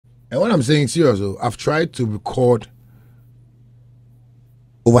And what I'm saying seriously, I've tried to record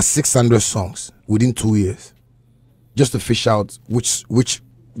over 600 songs within 2 years, just to fish out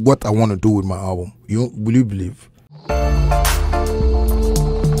what I want to do with my album. Will you believe?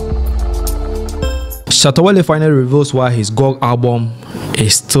 Shatta Wale finally reveals why his GOG album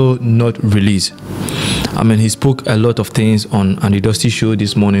is still not released. I mean, he spoke a lot of things on the Dusty show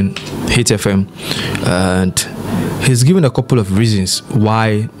this morning, Hit FM, and he's given a couple of reasons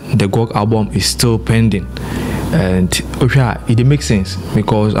why the GOG album is still pending. And it makes sense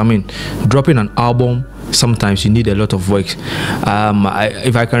because, I mean, dropping an album, sometimes you need a lot of work.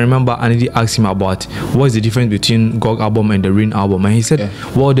 If I can remember, Andy asked him about what's the difference between GOG album and the Rain album, and he said,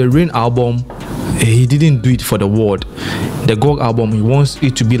 well, the Rain album, he didn't do it for the world. The GOG album, he wants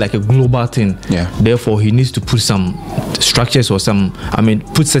it to be like a global thing. Therefore, he needs to put some structures or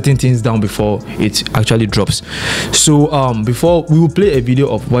put certain things down before it actually drops. So before we will play a video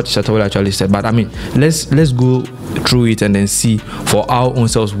of what Shatta Wale actually said, but I mean, let's go through it and then see for our own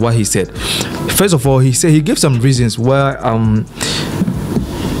selves what he said. First of all, he said he gave some reasons where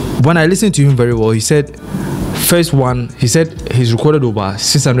when I listened to him very well, he said, first one, he said he's recorded over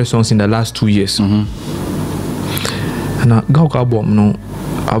 600 songs in the last 2 years. And GOG album, no,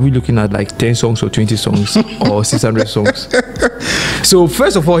 are we looking at like 10 songs or 20 songs or 600 songs? So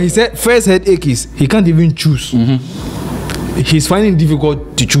first of all, he said first headache is he can't even choose. He's finding it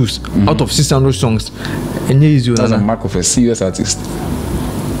difficult to choose out of 600 songs. And that's a mark of a serious artist.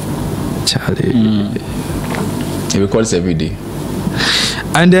 Charlie. He records every day.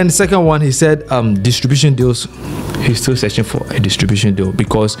 And then the second one, he said distribution deals. He's still searching for a distribution deal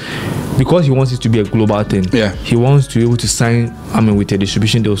because he wants it to be a global thing. He wants to be able to sign, with a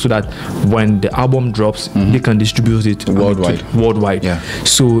distribution deal so that when the album drops, they can distribute it worldwide.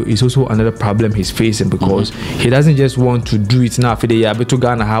 So it's also another problem he's facing because he doesn't just want to do it now for the year, but to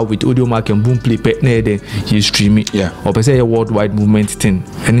Ghana how with audio mark and boom play then you stream it. Or per se a worldwide movement thing.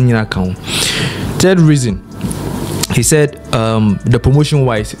 And in your account. Third reason. He said the promotion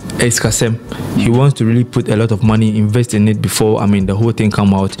wise is Kasem. He wants to really put a lot of money, invest in it before the whole thing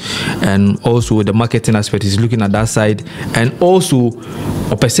come out, and also the marketing aspect is looking at that side, and also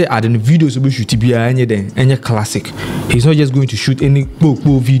per se adding videos we shoot be any classic. He's not just going to shoot any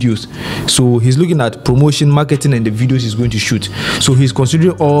videos, so he's looking at promotion, marketing, and the videos he's going to shoot. So he's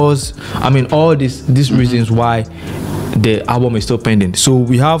considering all these reasons why the album is still pending. So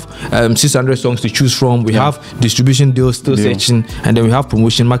we have 600 songs to choose from. We have distribution deals still searching, and then we have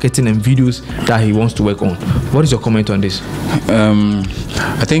promotion, marketing, and videos that he wants to work on. What is your comment on this?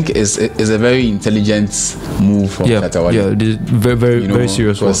 I think it's a very intelligent move from Shatta Wale. Very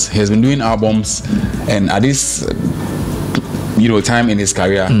serious. Because he has been doing albums, and at this time in his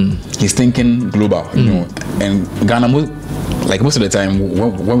career, he's thinking global. And Ghana. Like most of the time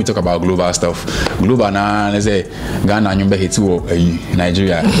when we talk about global stuff, global now, let's say Ghana,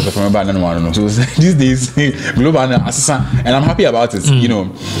 Nigeria, so these days global and I'm happy about it,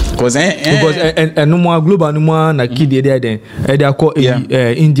 because no more global, no more na kid there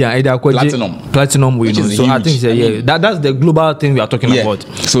India, platinum, so I think that's the global thing we are talking about.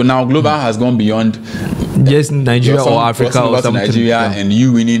 So now global has gone beyond just Nigeria or Africa or something. Nigeria and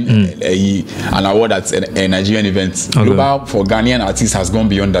you winning an award at a Nigerian event. Global for Ghanaian artists has gone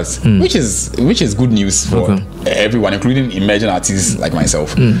beyond that, which is good news for everyone, including emerging artists like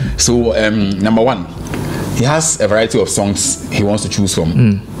myself. So number one, he has a variety of songs he wants to choose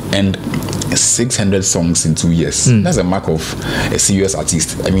from, and 600 songs in 2 years. That's a mark of a serious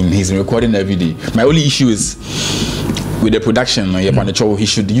artist. I mean, he's recording every day. My only issue is with the production, he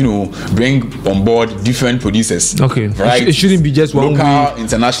should, bring on board different producers. Right? It shouldn't be just one local,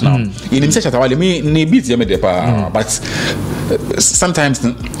 international. In himself, but sometimes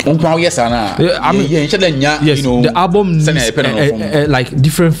the album needs like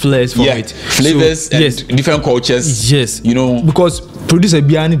different flavors from it. Flavors and different cultures. Because producer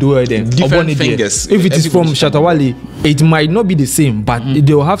behind the different fingers. If it is from Shatta Wale, it might not be the same, but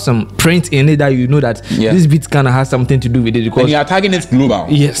they will have some print in it that that this beat kind of has something to do with it, because and you are targeting it global.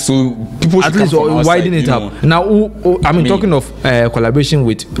 So people should at least widen it up. Now, talking of collaboration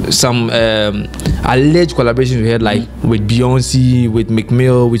with some alleged collaborations we had, like with Beyonce, with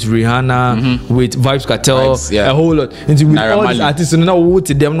McMill, with Rihanna, with Vybz Kartel, a whole lot. And with all these artists, now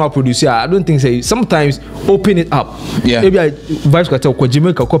to them not producer. I don't think so. Sometimes open it up. Maybe Vybz Kartel Cartel, because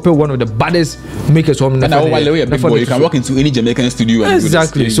Jamaica Copper one of the baddest makers from the you can walk into any Jamaican studio and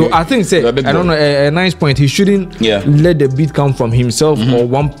exactly. So I think I don't know a nice point. He shouldn't let the beat come from himself or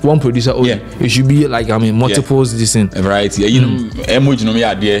one producer only. It should be like multiples this thing. Variety. You know, emoji no me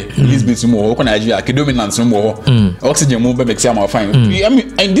there. This beats more. Can Nigeria? Dominance no more. Oxygen move makes them fine. I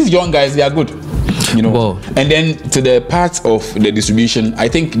mean, and these young guys, they are good. You know, and then to the part of the distribution, I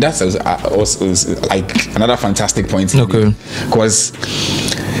think that's also like another fantastic point. Okay, because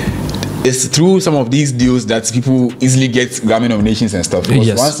it's through some of these deals that people easily get Grammy nominations and stuff.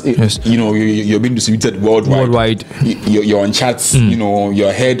 Once you know you're being distributed worldwide. You're on charts. You know,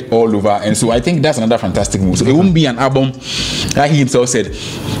 you're heard all over, and so I think that's another fantastic move. So it won't be an album that he himself said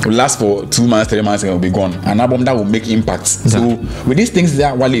will last for 2 months, 3 months, and it will be gone. An album that will make impact. So with these things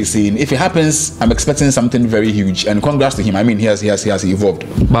that Wale is saying, if it happens, I'm expecting something very huge. And congrats to him. I mean, he has evolved.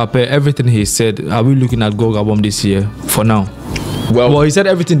 But everything he said, are we looking at GOG album this year for now? Well, he said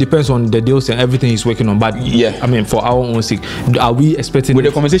everything depends on the deals and everything he's working on. But I mean, for our own sake, are we expecting with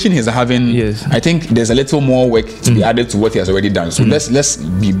the conversation he's having? Yes, I think there's a little more work to be added to what he has already done. So let's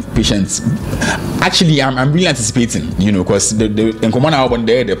be patient. Actually, I'm really anticipating, you know, because the common album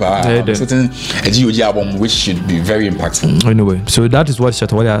there, certain a GOG album which should be very impactful. Anyway, so that is what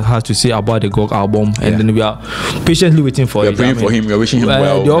Shatta Wale has to say about the GOG album, and then we are patiently waiting for it. We're praying for him. We're wishing him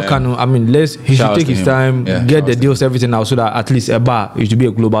well. He should take his time, get the deals, everything out, so that at least it should be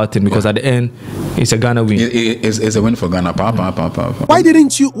a global thing, because at the end it's a Ghana win. It's a win for Ghana. Why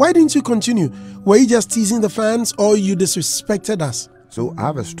didn't you continue? Were you just teasing the fans, or you disrespected us? So I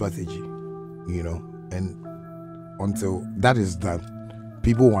have a strategy, you know, and until that is done,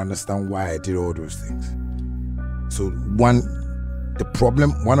 people will understand why I did all those things. So one of the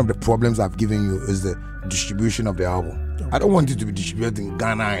problems I've given you is the distribution of the album. I don't want it to be distributed in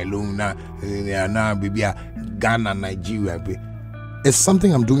Ghana alone, Ghana, Nigeria. It's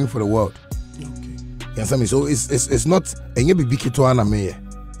something I'm doing for the world. Okay. You understand me? So it's not you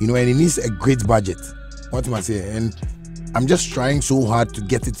know, and it needs a great budget. What am I saying? And I'm just trying so hard to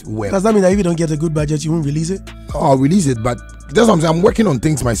get it well. Does that mean that if you don't get a good budget, you won't release it? Oh, I'll release it, but that's what I'm saying. I'm working on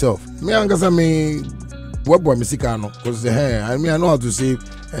things myself. Because I know how to save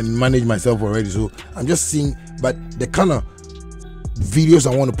and manage myself already. So I'm just seeing, but the kind of videos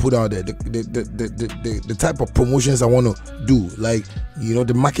I want to put out there, the type of promotions I want to do, like, you know,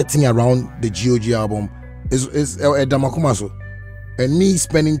 the marketing around the GOG album is Damakumaso. And me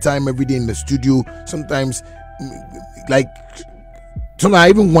spending time every day in the studio, sometimes I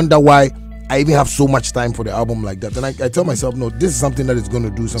even wonder why I even have so much time for the album like that. And I tell myself, no, this is something that is going to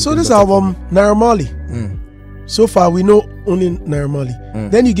do something. So this album, Naira Marley. So far we know only Naira Marley.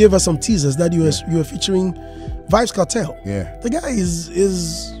 Then you gave us some teasers that you were featuring Vybz Kartel. Yeah. The guy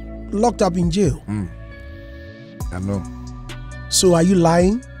is locked up in jail. I know. So are you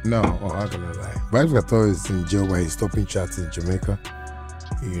lying? No, I'm gonna lie. Vybz Kartel is in jail while he's stopping charts in Jamaica.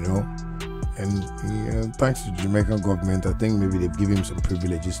 You know? And thanks to the Jamaican government, I think maybe they've given him some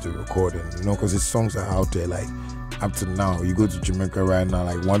privileges to record, and you know, because his songs are out there, like up to now. You go to Jamaica right now,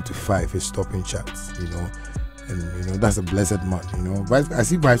 like 1 to 5 is stopping charts, you know, and you know, that's a blessed man, you know. I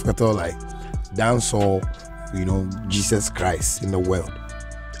see Vybz Kartel like dancehall, you know, Jesus Christ in the world.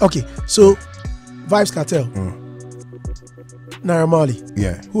 Okay, so Vybz Kartel, Naira Marley,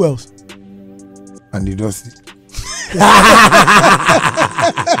 who else? And you don't see.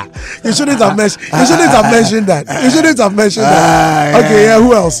 You shouldn't have mentioned that. Okay, yeah,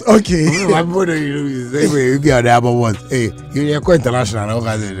 who else? Okay. My brother, you be on the album once. Hey, you're quite international.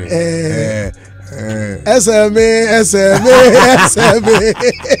 SMA.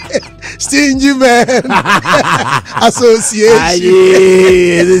 Stingy Man Association.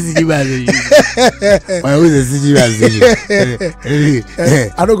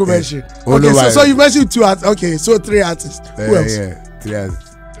 I don't go mention. Okay, so you mentioned 2 artists. Okay, so 3 artists. Who else? Yeah, 3 artists.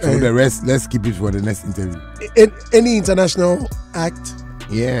 So the rest, let's keep it for the next interview. Any international act?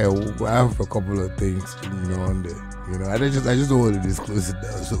 Yeah, I have a couple of things, you know, on there. You know, I just don't want to disclose it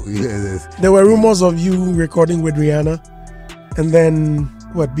now. So yeah, there were rumors of you recording with Rihanna, and then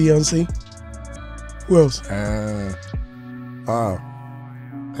what? Beyonce. Who else?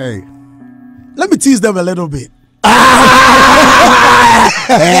 Hey, let me tease them a little bit. Hey,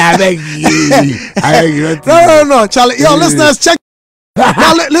 I beg you. No, Charlie. Yo, listeners, check.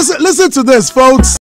 Now listen to this, folks.